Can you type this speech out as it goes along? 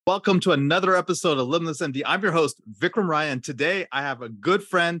Welcome to another episode of Limitless MD. I'm your host, Vikram Raya, and today I have a good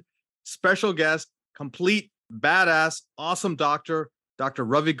friend, special guest, complete badass, awesome doctor, Dr.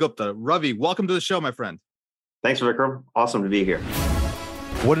 Ravi Gupta. Ravi, welcome to the show, my friend. Thanks, Vikram. Awesome to be here.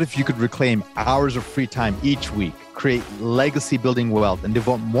 What if you could reclaim hours of free time each week, create legacy building wealth, and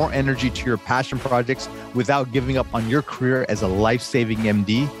devote more energy to your passion projects without giving up on your career as a life-saving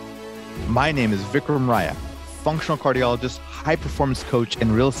MD? My name is Vikram Raya, functional cardiologist, high-performance coach,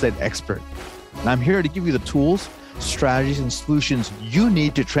 and real estate expert. And I'm here to give you the tools, strategies, and solutions you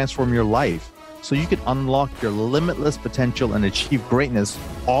need to transform your life so you can unlock your limitless potential and achieve greatness,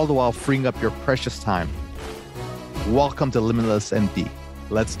 all the while freeing up your precious time. Welcome to Limitless MD.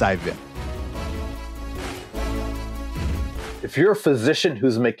 Let's dive in. If you're a physician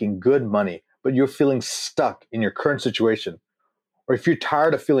who's making good money, but you're feeling stuck in your current situation, or if you're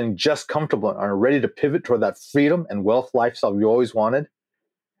tired of feeling just comfortable and are ready to pivot toward that freedom and wealth lifestyle you always wanted,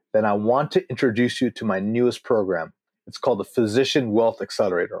 then I want to introduce you to my newest program. It's called the Physician Wealth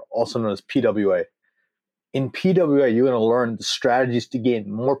Accelerator, also known as PWA. In PWA, you're going to learn the strategies to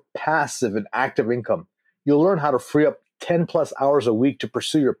gain more passive and active income. You'll learn how to free up 10 plus hours a week to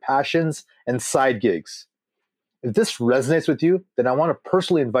pursue your passions and side gigs. If this resonates with you, then I want to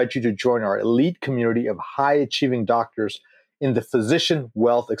personally invite you to join our elite community of high-achieving doctors in the Physician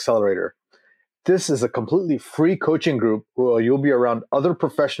Wealth Accelerator. This is a completely free coaching group where you'll be around other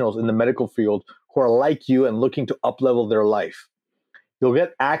professionals in the medical field who are like you and looking to up-level their life. You'll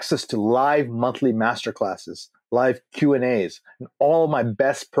get access to live monthly masterclasses, live Q&As, and all of my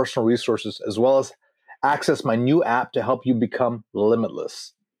best personal resources, as well as access my new app to help you become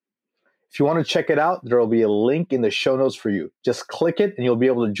limitless. If you want to check it out, there will be a link in the show notes for you. Just click it and you'll be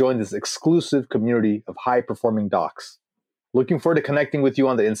able to join this exclusive community of high-performing docs. Looking forward to connecting with you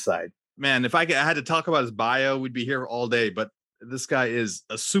on the inside. Man, if I had to talk about his bio, we'd be here all day. But this guy is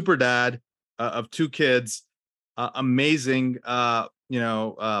a super dad of two kids, amazing.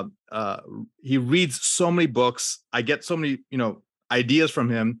 He reads so many books. I get so many, ideas from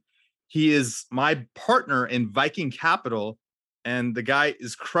him. He is my partner in Viking Capital, and the guy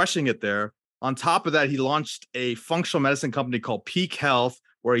is crushing it there. On top of that, he launched a functional medicine company called Peak Health,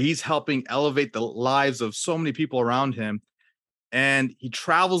 where he's helping elevate the lives of so many people around him. And he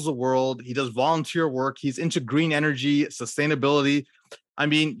travels the world. He does volunteer work. He's into green energy, sustainability. I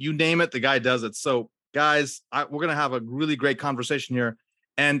mean, you name it, the guy does it. So, guys, we're going to have a really great conversation here.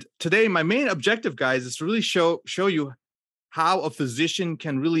 And today, my main objective, guys, is to really show you how a physician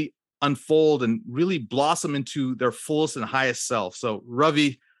can really unfold and really blossom into their fullest and highest self. So,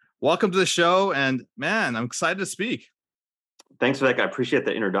 Ravi, welcome to the show. And man, I'm excited to speak. Thanks for that. I appreciate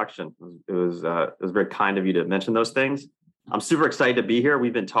the introduction. It was very kind of you to mention those things. I'm super excited to be here.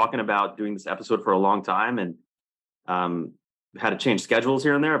 We've been talking about doing this episode for a long time and had to change schedules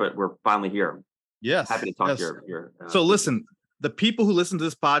here and there, but we're finally here. Yes. Happy to talk to your So listen, the people who listen to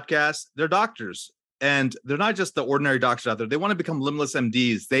this podcast, they're doctors, and they're not just the ordinary doctors out there. They want to become limitless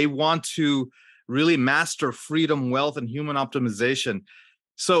MDs. They want to really master freedom, wealth, and human optimization.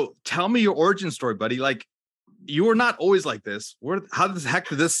 So tell me your origin story, buddy. Like, you were not always like this. How the heck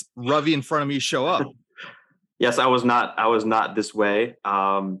did this Ravi in front of me show up? Yes, I was not this way.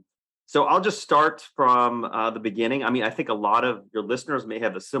 So I'll just start from the beginning. I mean, I think a lot of your listeners may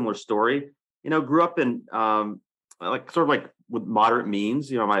have a similar story. Grew up in with moderate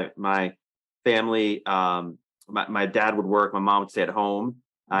means. My family, my dad would work, my mom would stay at home.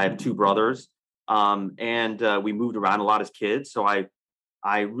 I have two brothers, and we moved around a lot as kids. So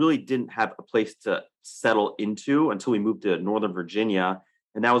I really didn't have a place to settle into until we moved to Northern Virginia,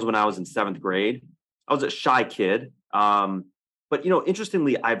 and that was when I was in 7th grade. I was a shy kid. But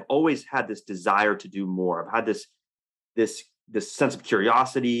interestingly, I've always had this desire to do more. I've had this sense of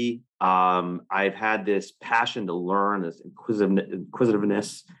curiosity. I've had this passion to learn, this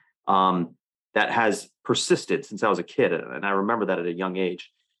inquisitiveness that has persisted since I was a kid. And I remember that at a young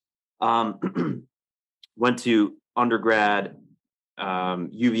age. Went to undergrad,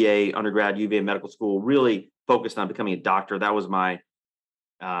 UVA medical school, really focused on becoming a doctor. That was my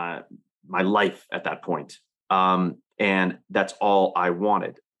life at that point. And that's all I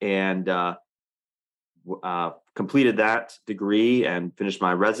wanted. And completed that degree and finished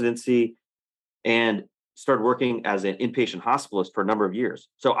my residency and started working as an inpatient hospitalist for a number of years.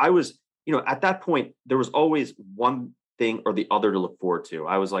 So I was, at that point, there was always one thing or the other to look forward to.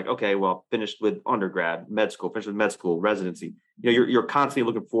 I was like, okay, well, finished with undergrad, finished with med school, residency. You're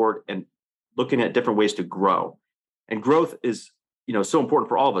constantly looking forward and looking at different ways to grow. And growth is, so important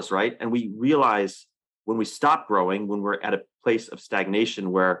for all of us, right? And we realize when we stop growing, when we're at a place of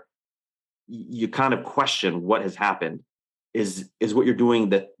stagnation where you kind of question what has happened, is what you're doing,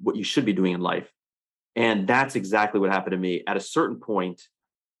 that what you should be doing in life. And that's exactly what happened to me. At a certain point,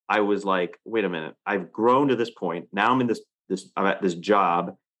 I was like, wait a minute, I've grown to this point. Now I'm in I'm at this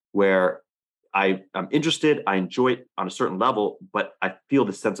job where I'm interested, I enjoy it on a certain level, but I feel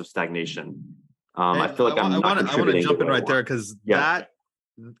this sense of stagnation. Hey, I feel like I'm not I want to contributing the jump in way I right there want. because Yeah.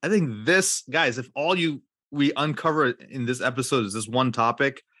 I think this, guys, if we uncover in this episode is this one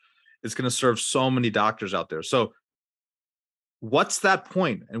topic, it's going to serve so many doctors out there. So, what's that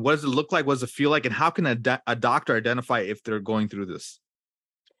point, and what does it look like? What does it feel like, and how can a doctor identify if they're going through this?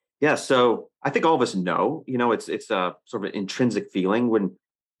 Yeah, so I think all of us know, it's a sort of an intrinsic feeling when,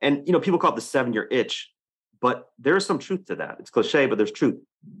 and people call it the 7-year itch, but there's some truth to that. It's cliche, but there's truth.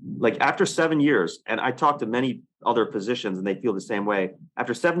 Like after 7 years, and I talked to many other physicians and they feel the same way.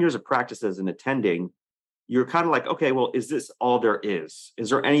 After 7 years of practices and attending, you're kind of like, okay, well, is this all there is?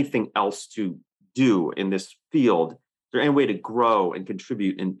 Is there anything else to do in this field? Is there any way to grow and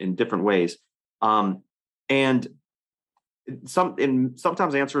contribute in different ways? And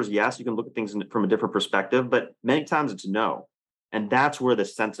sometimes the answer is yes. You can look at things from a different perspective, but many times it's no. And that's where the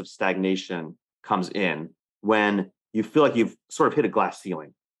sense of stagnation comes in, when you feel like you've sort of hit a glass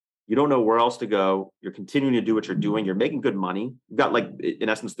ceiling. You don't know where else to go. You're continuing to do what you're doing. You're making good money. You've got, like, in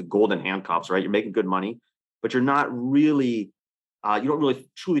essence, the golden handcuffs, right? You're making good money, but you're not really, you don't really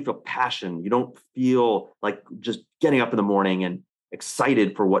truly feel passion. You don't feel like just getting up in the morning and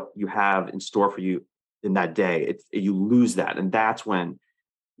excited for what you have in store for you in that day. You lose that, and that's when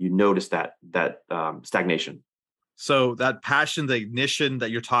you notice that stagnation. So that passion, the ignition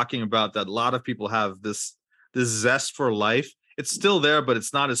that you're talking about, that a lot of people have, this zest for life, it's still there, but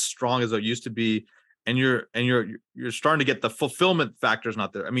it's not as strong as it used to be. And you're starting to get the fulfillment factors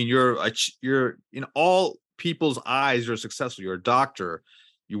not there. I mean, you're in all people's eyes, you're successful. You're a doctor.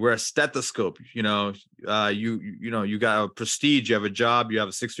 You wear a stethoscope. You got a prestige. You have a job. You have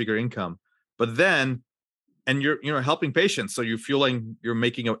a 6-figure income. But then, and you're helping patients, so you're feeling you're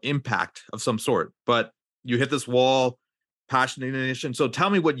making an impact of some sort. But you hit this wall, passion, ignition. So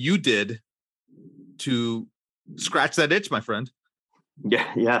tell me what you did to scratch that itch, my friend.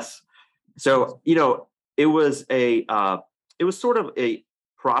 Yeah. Yes. So, it was it was sort of a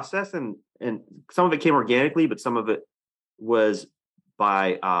process, and some of it came organically, but some of it was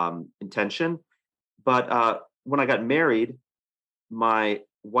by intention. But when I got married, my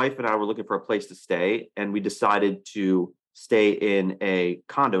wife and I were looking for a place to stay, and we decided to stay in a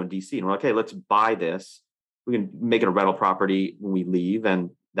condo in DC. And we're like, hey, let's buy this. We can make it a rental property when we leave, and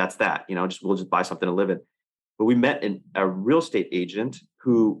that's that. We'll just buy something to live in. But we met a real estate agent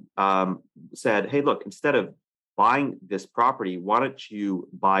who said, hey, look, instead of buying this property, why don't you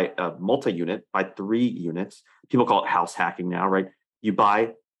buy a multi-unit, buy 3 units? People call it house hacking now, right? You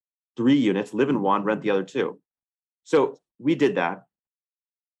buy 3 units, live in one, rent the other 2. So we did that.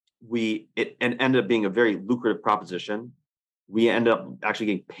 It ended up being a very lucrative proposition. We ended up actually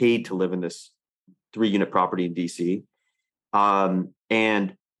getting paid to live in this 3-unit property in DC.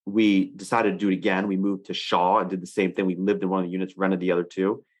 And we decided to do it again. We moved to Shaw and did the same thing. We lived in one of the units, rented the other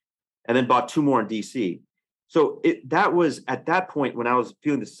 2, and then bought 2 more in DC. So that was at that point when I was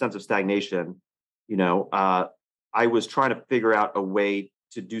feeling this sense of stagnation. I was trying to figure out a way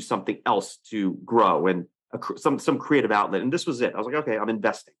to do something else to grow and some creative outlet. And this was it. I was like, okay, I'm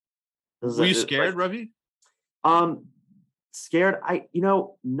investing. Were you scared, Ravi? Scared?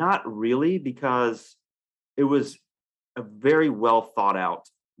 Not really, because it was a very well thought out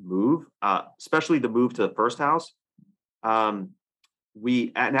move, especially the move to the first house.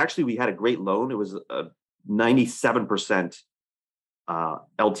 We had a great loan. It was a 97%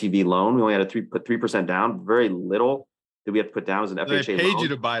 LTV loan. We only had to put 3% down. Very little that we had to put down. It was an FHA They paid loan. you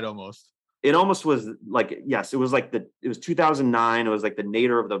to buy it almost. It almost was like, yes, it was like it was 2009. It was like the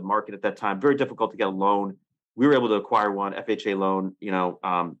nadir of the market at that time. Very difficult to get a loan. We were able to acquire one FHA loan,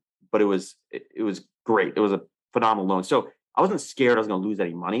 but it was great. It was a phenomenal loan. So I wasn't scared I was going to lose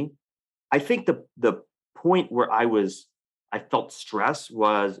any money. I think the point where I felt stress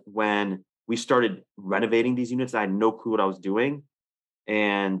was when we started renovating these units. I had no clue what I was doing,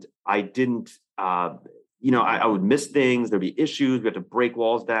 and I didn't, I would miss things. There'd be issues. We had to break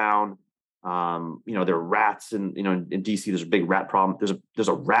walls down. There are rats, and in DC there's a big rat problem. There's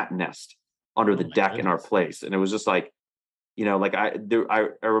a rat nest under the deck in our place, and it was just like, I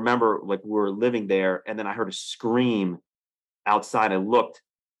remember, like, we were living there, and then I heard a scream outside. I looked,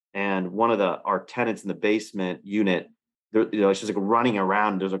 and one of our tenants in the basement unit, she's like running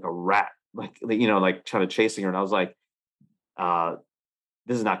around. There's like a rat, like trying to chasing her, and I was like,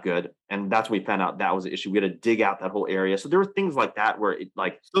 this is not good. And that's when we found out that was the issue. We had to dig out that whole area. So there were things like that where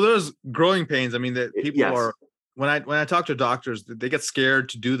so there's growing pains. I mean, that people yes. are when I talk to doctors, they get scared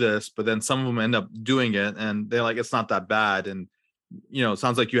to do this, but then some of them end up doing it, and they're like, it's not that bad. And it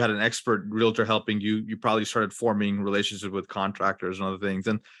sounds like you had an expert realtor helping you. You probably started forming relationships with contractors and other things.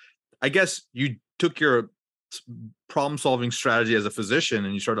 And I guess you took your problem solving strategy as a physician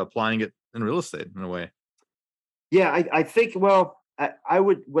and you started applying it in real estate in a way. Yeah, I think, well,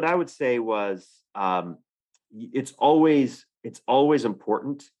 what I would say was, it's always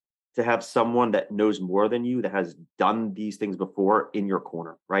important to have someone that knows more than you, that has done these things before, in your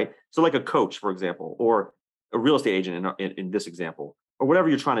corner, right? So like a coach, for example, or a real estate agent in this example, or whatever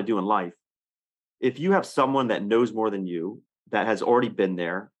you're trying to do in life. If you have someone that knows more than you, that has already been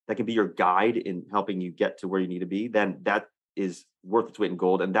there, that can be your guide in helping you get to where you need to be, then that is worth its weight in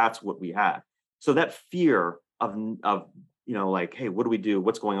gold. And that's what we had. So that fear of like, hey, what do we do?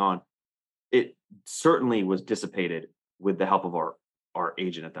 What's going on? It certainly was dissipated with the help of our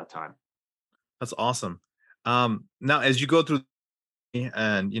agent at that time. That's awesome. Now, as you go through,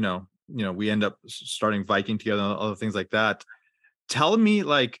 and we end up starting Viking together, and other things like that. Tell me,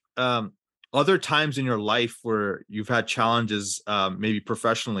 like, other times in your life where you've had challenges, maybe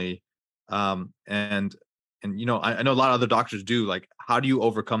professionally, I know a lot of other doctors do. Like, how do you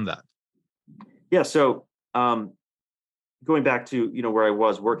overcome that? Yeah. So going back to where I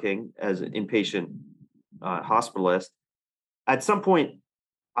was working as an inpatient hospitalist, at some point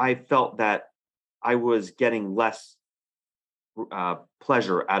I felt that I was getting less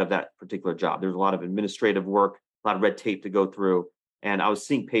pleasure out of that particular job. There's a lot of administrative work, a lot of red tape to go through, and I was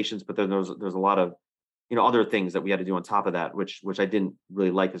seeing patients, but then there's a lot of other things that we had to do on top of that, which I didn't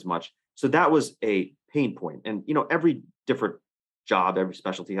really like as much. So that was a pain point, and every different job, every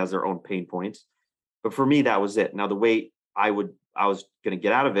specialty has their own pain points. But for me, that was it. Now, the way I was going to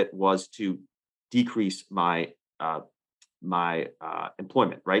get out of it was to decrease my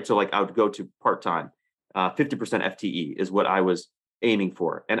employment, right? So like I would go to part time, 50% FTE is what I was aiming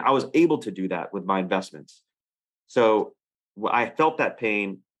for, and I was able to do that with my investments. So when I felt that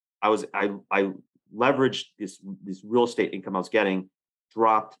pain, I leveraged this real estate income I was getting,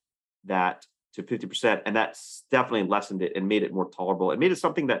 dropped that to 50%, and that's definitely lessened it and made it more tolerable. It made it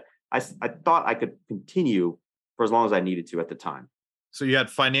something that I thought I could continue for as long as I needed to at the time. So you had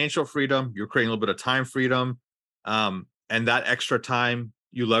financial freedom, you're creating a little bit of time freedom, and that extra time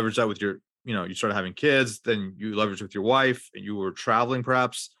you leverage that with you started having kids, then you leverage with your wife, and you were traveling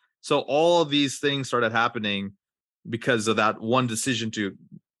perhaps. So all of these things started happening because of that one decision to,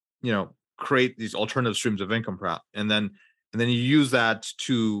 create these alternative streams of income, perhaps, and then you use that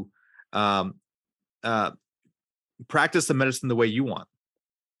to um, uh, practice the medicine the way you want.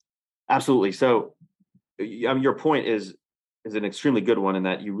 Absolutely. So, your point is an extremely good one, in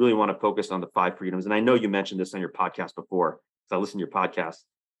that you really want to focus on the five freedoms. And I know you mentioned this on your podcast before, because I listened to your podcast.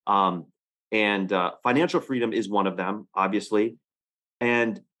 And financial freedom is one of them, obviously.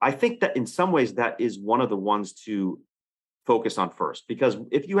 And I think that in some ways that is one of the ones to focus on first, because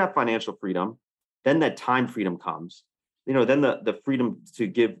if you have financial freedom, then that time freedom comes. Then the freedom to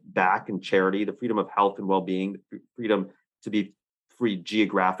give back in charity, the freedom of health and well-being, the freedom to be free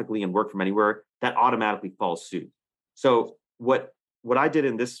geographically and work from anywhere, that automatically follows suit. So what I did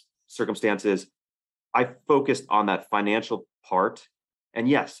in this circumstance is I focused on that financial part, and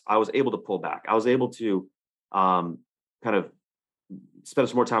yes, I was able to pull back. I was able to kind of spend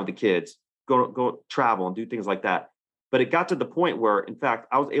some more time with the kids, go travel and do things like that. But it got to the point where, in fact,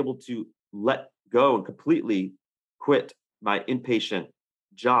 I was able to let go and completely quit my inpatient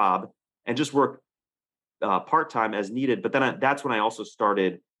job and just work part time as needed. But then that's when I also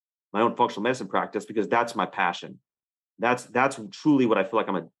started my own functional medicine practice, because that's my passion. That's truly what I feel like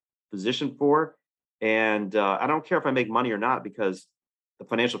I'm a physician for, and I don't care if I make money or not, because the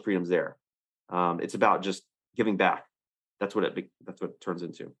financial freedom's there. It's about just giving back. That's what it turns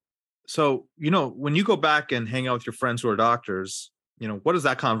into. So, when you go back and hang out with your friends who are doctors, what is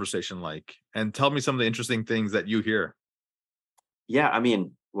that conversation like? And tell me some of the interesting things that you hear. Yeah, I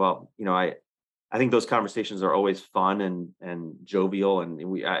mean, well, I think those conversations are always fun and jovial,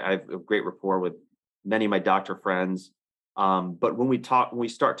 and I have a great rapport with many of my doctor friends. But when we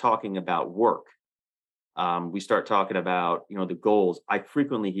start talking about work, we start talking about the goals. I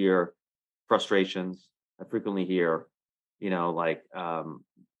frequently hear frustrations. I frequently hear like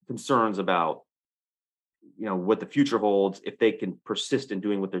concerns about what the future holds, if they can persist in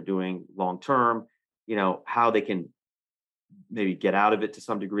doing what they're doing long term, how they can maybe get out of it to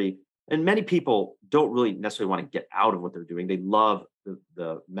some degree. And many people don't really necessarily want to get out of what they're doing. They love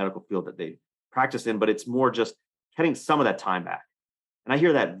the medical field that they practice in, but it's more just getting some of that time back. And I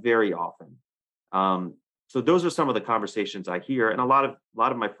hear that very often. So those are some of the conversations I hear, and a lot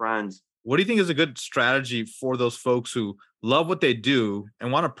of my friends what do you think is a good strategy for those folks who love what they do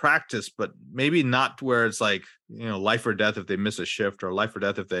and want to practice, but maybe not to where it's like, life or death if they miss a shift, or life or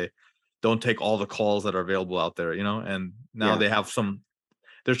death if they don't take all the calls that are available out there, and now Yeah. they have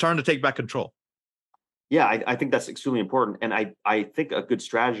they're starting to take back control. Yeah, I think that's extremely important. And I think a good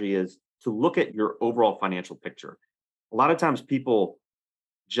strategy is to look at your overall financial picture. A lot of times people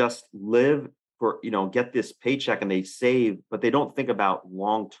just live for, get this paycheck and they save, but they don't think about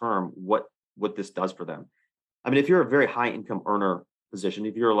long term what this does for them. I mean, if you're a very high income earner position,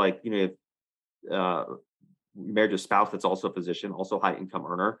 if you're like, if, uh, you're married to a spouse that's also a physician, also high income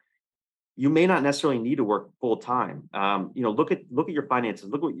earner, you may not necessarily need to work full time. Look at your finances,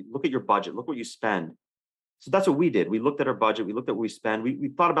 look at your budget, look what you spend. So that's what we did. We looked at our budget, we looked at what we spend, we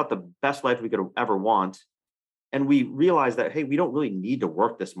thought about the best life we could ever want. And we realized that, hey, we don't really need to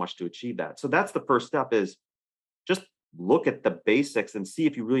work this much to achieve that. So that's the first step, is just look at the basics and see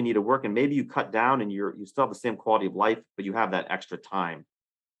if you really need to work. And maybe you cut down and you still have the same quality of life, but you have that extra time.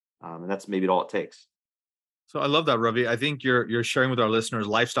 And that's maybe all it takes. So I love that, Ravi. I think you're sharing with our listeners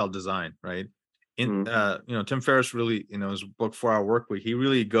lifestyle design, right? Mhm. Tim Ferriss really, his book 4 Hour Work Week, he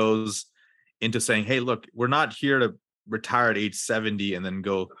really goes into saying, hey, look, we're not here to retire at age 70 and then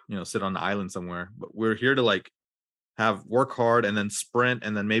go, sit on the island somewhere, but we're here to like have work hard and then sprint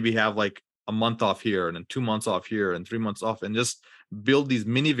and then maybe have like a month off here and then 2 months off here and 3 months off, and just build these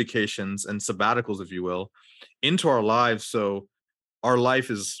mini vacations and sabbaticals, if you will, into our lives. So our life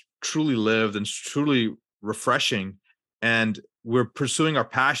is truly lived and truly refreshing, and we're pursuing our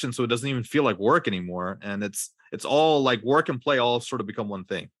passion, so it doesn't even feel like work anymore, and it's all like work and play all sort of become one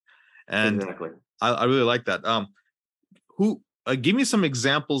thing. And Exactly. I really like that. Who Give me some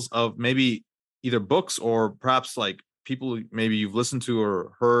examples of maybe either books or perhaps like people maybe you've listened to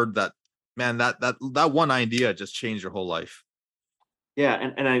or heard that, man, that one idea just changed your whole life.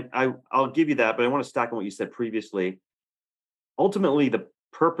 Yeah, I'll give you that, but I want to stack on what you said previously. Ultimately, the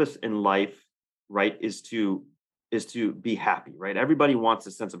purpose in life, right, is to be happy, right? Everybody wants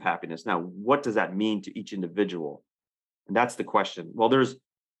a sense of happiness. Now, what does that mean to each individual? And that's the question. Well, there's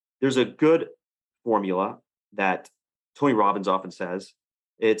a good formula that Tony Robbins often says.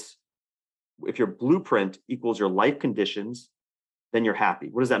 It's, if your blueprint equals your life conditions, then you're happy.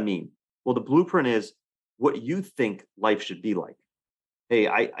 What does that mean? Well, the blueprint is what you think life should be like. Hey,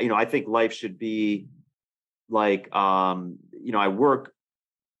 I think life should be like, I work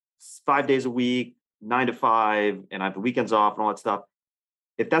 5 days a week, 9 to 5, and I have the weekends off and all that stuff.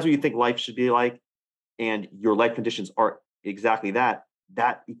 If that's what you think life should be like, and your life conditions are exactly that,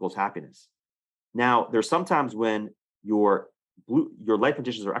 that equals happiness. Now, there's sometimes when your life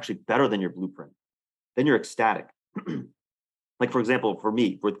conditions are actually better than your blueprint. Then you're ecstatic. Like, for example, for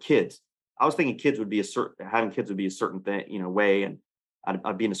me, with kids, I was thinking having kids would be a certain thing, way, and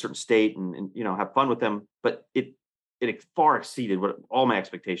I'd be in a certain state and have fun with them. But it far exceeded all my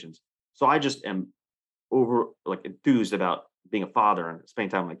expectations. So I just am over like enthused about being a father and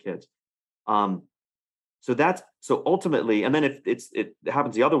spending time with my kids. Um, so ultimately, and then if it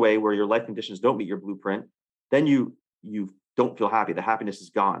happens the other way where your life conditions don't meet your blueprint, then you don't feel happy. The happiness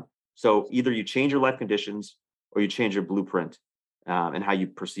is gone. So either you change your life conditions or you change your blueprint, and how you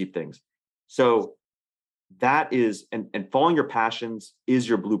perceive things. So that is, and following your passions is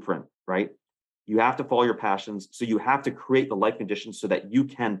your blueprint, right? You have to follow your passions. So you have to create the life conditions so that you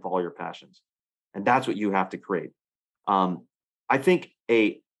can follow your passions. And that's what you have to create. I think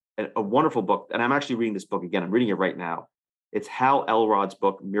a wonderful book, and I'm actually reading this book again. I'm reading it right now. It's Hal Elrod's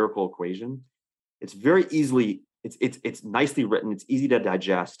book, Miracle Equation. It's very easily, it's nicely written. It's easy to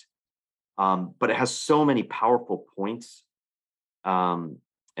digest, but it has so many powerful points,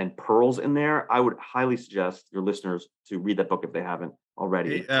 and pearls in there. I would highly suggest your listeners to read that book if they haven't already.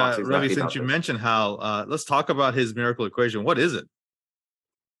 Hey, It talks Ravi, exactly since about you this. mentioned Hal, let's talk about his miracle equation. What is it?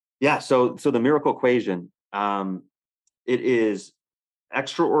 Yeah. So the Miracle Equation, it is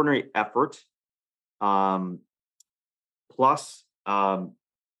extraordinary effort, um, plus,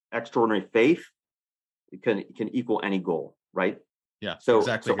 extraordinary faith. It can equal any goal, right? Yeah, So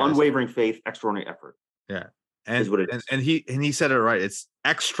exactly, so guys. unwavering faith, extraordinary effort Yeah. is And what it and is. and he said it right. It's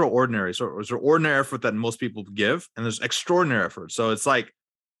extraordinary. So there's ordinary effort that most people give, and there's extraordinary effort. So it's like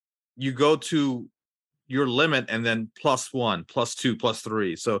you go to your limit and then plus one, plus two, plus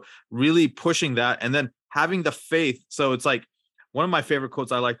three. So really pushing that and then having the faith. So it's like one of my favorite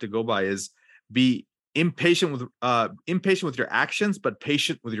quotes I like to go by is be impatient with your actions, but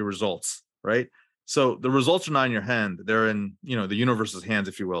patient with your results, right? So the results are not in your hand. They're in, the universe's hands,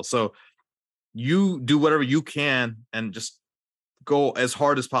 if you will. So you do whatever you can and just go as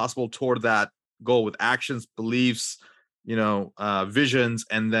hard as possible toward that goal with actions, beliefs, visions,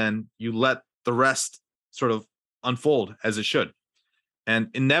 and then you let the rest sort of unfold as it should, and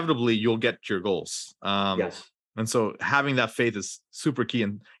inevitably you'll get your goals. Yes. And so having that faith is super key.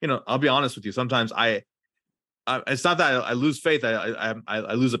 And I'll be honest with you, sometimes it's not that I lose faith,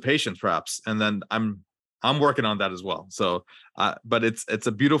 I lose a patience perhaps, and then I'm working on that as well. So but it's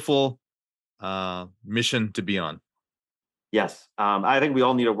a beautiful mission to be on. Yes. I think we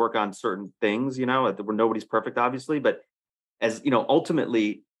all need to work on certain things, where nobody's perfect, obviously, but as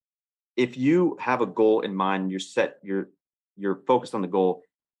ultimately, if you have a goal in mind, you're focused on the goal.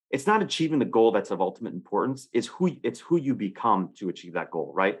 It's not achieving the goal that's of ultimate importance. It's who you become to achieve that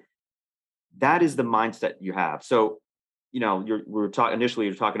goal, right? That is the mindset you have. So, initially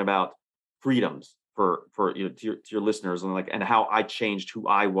you're talking about freedoms to your listeners, and how I changed who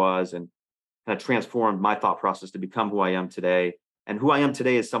I was and kind of transformed my thought process to become who I am today. And who I am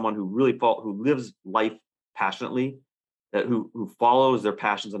today is someone who lives life passionately, who follows their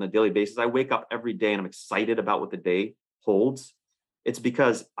passions on a daily basis. I wake up every day and I'm excited about what the day holds. It's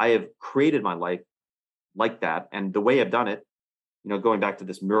because I have created my life like that. And the way I've done it, going back to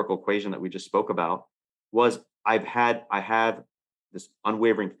this miracle equation that we just spoke about, was I have this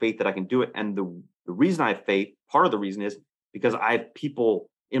unwavering faith that I can do it. And the reason I have faith, part of the reason is because I have people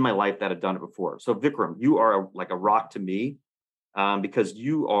in my life that have done it before. So Vikram, you are like a rock to me, because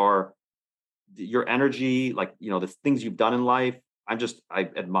your energy, the things you've done in life, I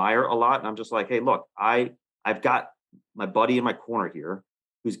admire a lot. And I'm just like, hey, look, I've got my buddy in my corner here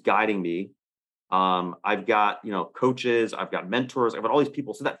who's guiding me. I've got, coaches, I've got mentors, I've got all these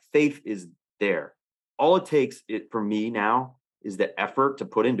people. So that faith is there. All it takes for me now is the effort to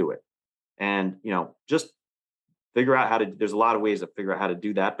put into it. And, just figure out there's a lot of ways to figure out how to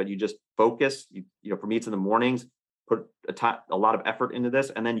do that, but you just focus, for me, it's in the mornings, put a lot of effort into this,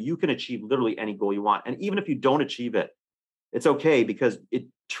 and then you can achieve literally any goal you want. And even if you don't achieve it, it's okay, because it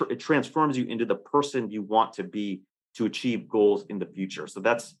transforms you into the person you want to be to achieve goals in the future. So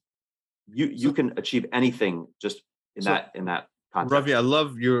that's, you can achieve anything just in that context. Ravi, I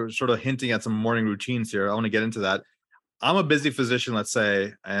love you're sort of hinting at some morning routines here. I want to get into that. I'm a busy physician, let's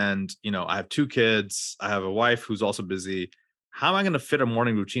say, and I have 2 kids. I have a wife who's also busy. How am I going to fit a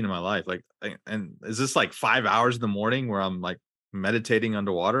morning routine in my life? And is this like 5 hours in the morning where I'm like meditating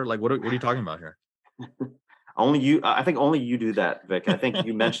underwater? Like, what are you talking about here? Only you. I think only you do that, Vic. I think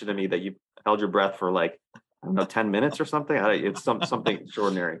you mentioned to me that you held your breath for 10 minutes or something. It's something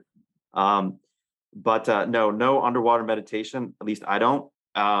extraordinary. But no underwater meditation. At least I don't.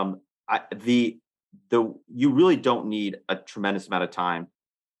 You really don't need a tremendous amount of time.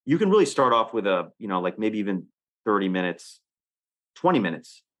 You can really start off with maybe even 30 minutes, 20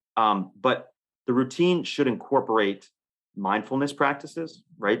 minutes. But the routine should incorporate mindfulness practices,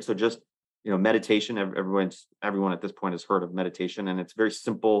 right? So just, meditation, everyone at this point has heard of meditation, and it's very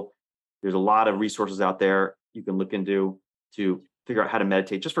simple. There's a lot of resources out there you can look into to figure out how to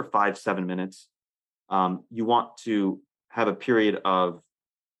meditate just for 5-7 minutes. You want to have a period of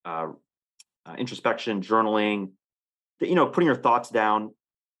introspection, journaling, putting your thoughts down,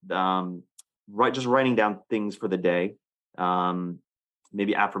 just writing down things for the day,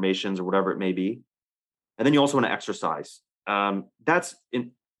 maybe affirmations or whatever it may be. And then you also want to exercise. That's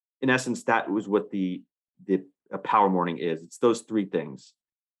in essence, that was what a power morning is. It's those 3 things.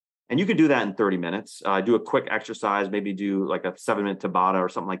 And you can do that in 30 minutes. Do a quick exercise, maybe do like a 7-minute Tabata or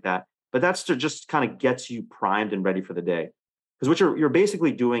something like that. But that's to just kind of gets you primed and ready for the day. Because what you're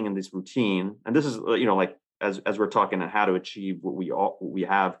basically doing in this routine, and this is as we're talking on how to achieve what we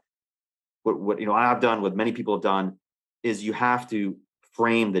have, what I've done, what many people have done, is you have to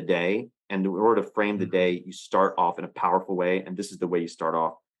frame the day. And in order to frame the day, you start off in a powerful way. And this is the way you start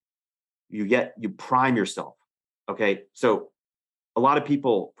off. You prime yourself. Okay. So a lot of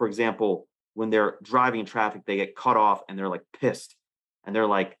people, for example, when they're driving in traffic, they get cut off and they're like pissed. And they're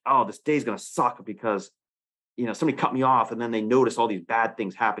like, oh, this day's going to suck because, somebody cut me off. And then they notice all these bad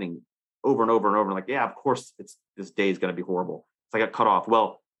things happening over and over and over. Like, yeah, of course, this day is going to be horrible. So I got cut off.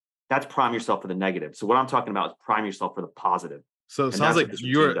 Well, that's prime yourself for the negative. So what I'm talking about is prime yourself for the positive. So it sounds like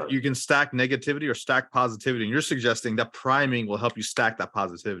you can stack negativity or stack positivity. And you're suggesting that priming will help you stack that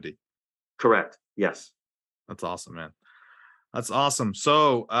positivity. Correct. Yes. That's awesome, man. That's awesome.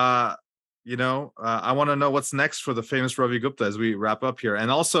 So, I want to know what's next for the famous Ravi Gupta as we wrap up here. And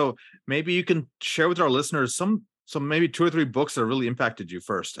also, maybe you can share with our listeners some maybe 2 or 3 books that really impacted you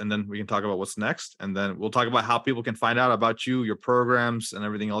first, and then we can talk about what's next. And then we'll talk about how people can find out about you, your programs, and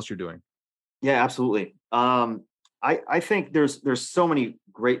everything else you're doing. Yeah, absolutely. I think there's so many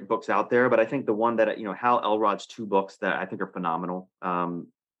great books out there, but I think the one that, Hal Elrod's 2 books that I think are phenomenal,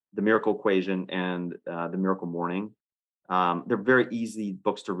 The Miracle Equation and The Miracle Morning. They're very easy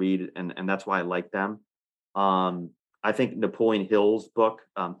books to read, and that's why I like them. I think Napoleon Hill's book,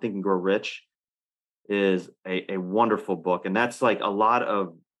 Think and Grow Rich, is a wonderful book, and that's like a lot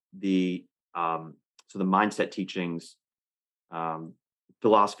of the so the mindset teachings,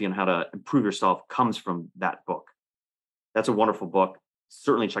 philosophy on how to improve yourself comes from that book. That's a wonderful book.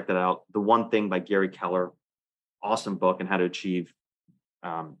 Certainly check that out. The One Thing by Gary Keller, awesome book, and how to achieve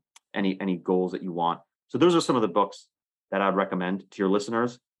any goals that you want. So those are some of the books that I'd recommend to your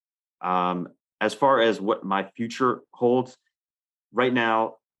listeners. As far as what my future holds, right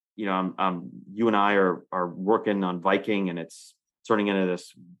now, you and I are working on Viking, and it's turning into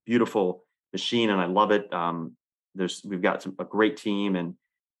this beautiful machine, and I love it. We've got a great team and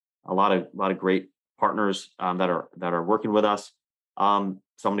a lot of great partners that are working with us. So I'm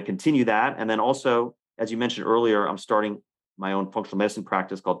going to continue that, and then also, as you mentioned earlier, I'm starting my own functional medicine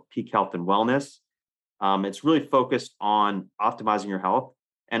practice called Peak Health and Wellness. It's really focused on optimizing your health,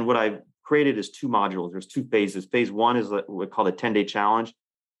 and what I've created is 2 modules. There's 2 phases. Phase 1 is what we call the 10-day challenge,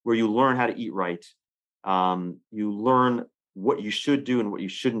 where you learn how to eat right. You learn what you should do and what you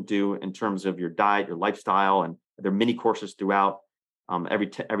shouldn't do in terms of your diet, your lifestyle, and there are mini courses throughout.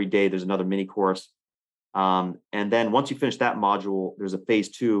 Every day there's another mini course. And then once you finish that module, there's a phase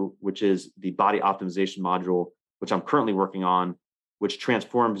 2, which is the body optimization module, which I'm currently working on, which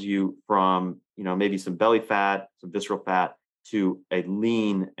transforms you from, maybe some belly fat, some visceral fat, to a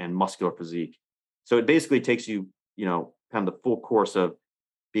lean and muscular physique. So it basically takes you, kind of the full course of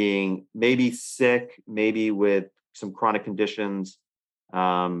being maybe sick, maybe with some chronic conditions,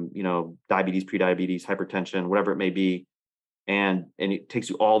 diabetes, prediabetes, hypertension, whatever it may be. And it takes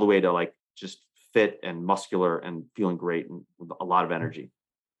you all the way to like just fit and muscular and feeling great and with a lot of energy.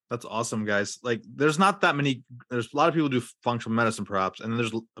 That's awesome, guys. Like there's a lot of people do functional medicine perhaps, and then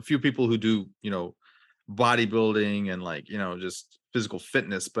there's a few people who do, bodybuilding and like, just physical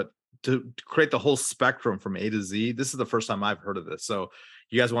fitness, but to create the whole spectrum from A to Z, this is the first time I've heard of this. So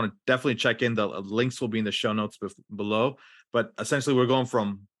you guys want to definitely check in. The links will be in the show notes below, but essentially we're going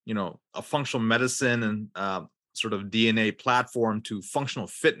from, a functional medicine and sort of DNA platform to functional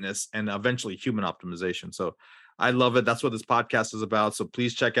fitness and eventually human optimization. So I love it. That's what this podcast is about. So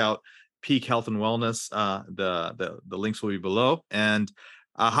please check out Peak Health and Wellness. The links will be below. And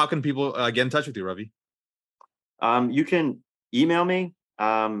how can people get in touch with you, Ravi? You can email me.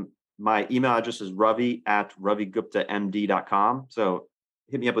 My email address is ravi@raviguptamd.com. So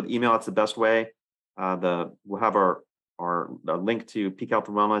hit me up with email. That's the best way. We'll have our link to Peak Health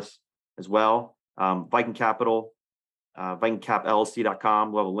and Wellness as well. Viking Capital,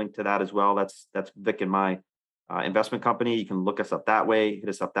 VikingCapLLC.com. We'll have a link to that as well. That's Vic and my investment company. You can look us up that way, hit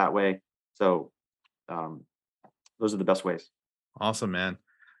us up that way. So those are the best ways. Awesome, man.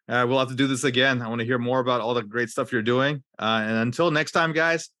 We'll have to do this again. I want to hear more about all the great stuff you're doing. And until next time,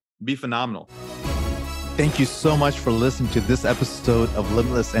 guys, be phenomenal. Thank you so much for listening to this episode of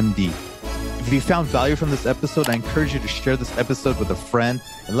Limitless MD. If you found value from this episode, I encourage you to share this episode with a friend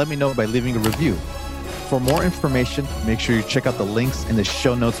and let me know by leaving a review. For more information, make sure you check out the links in the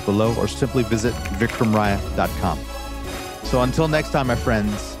show notes below or simply visit vikramraya.com. So until next time, my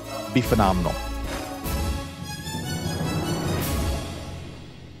friends, be phenomenal.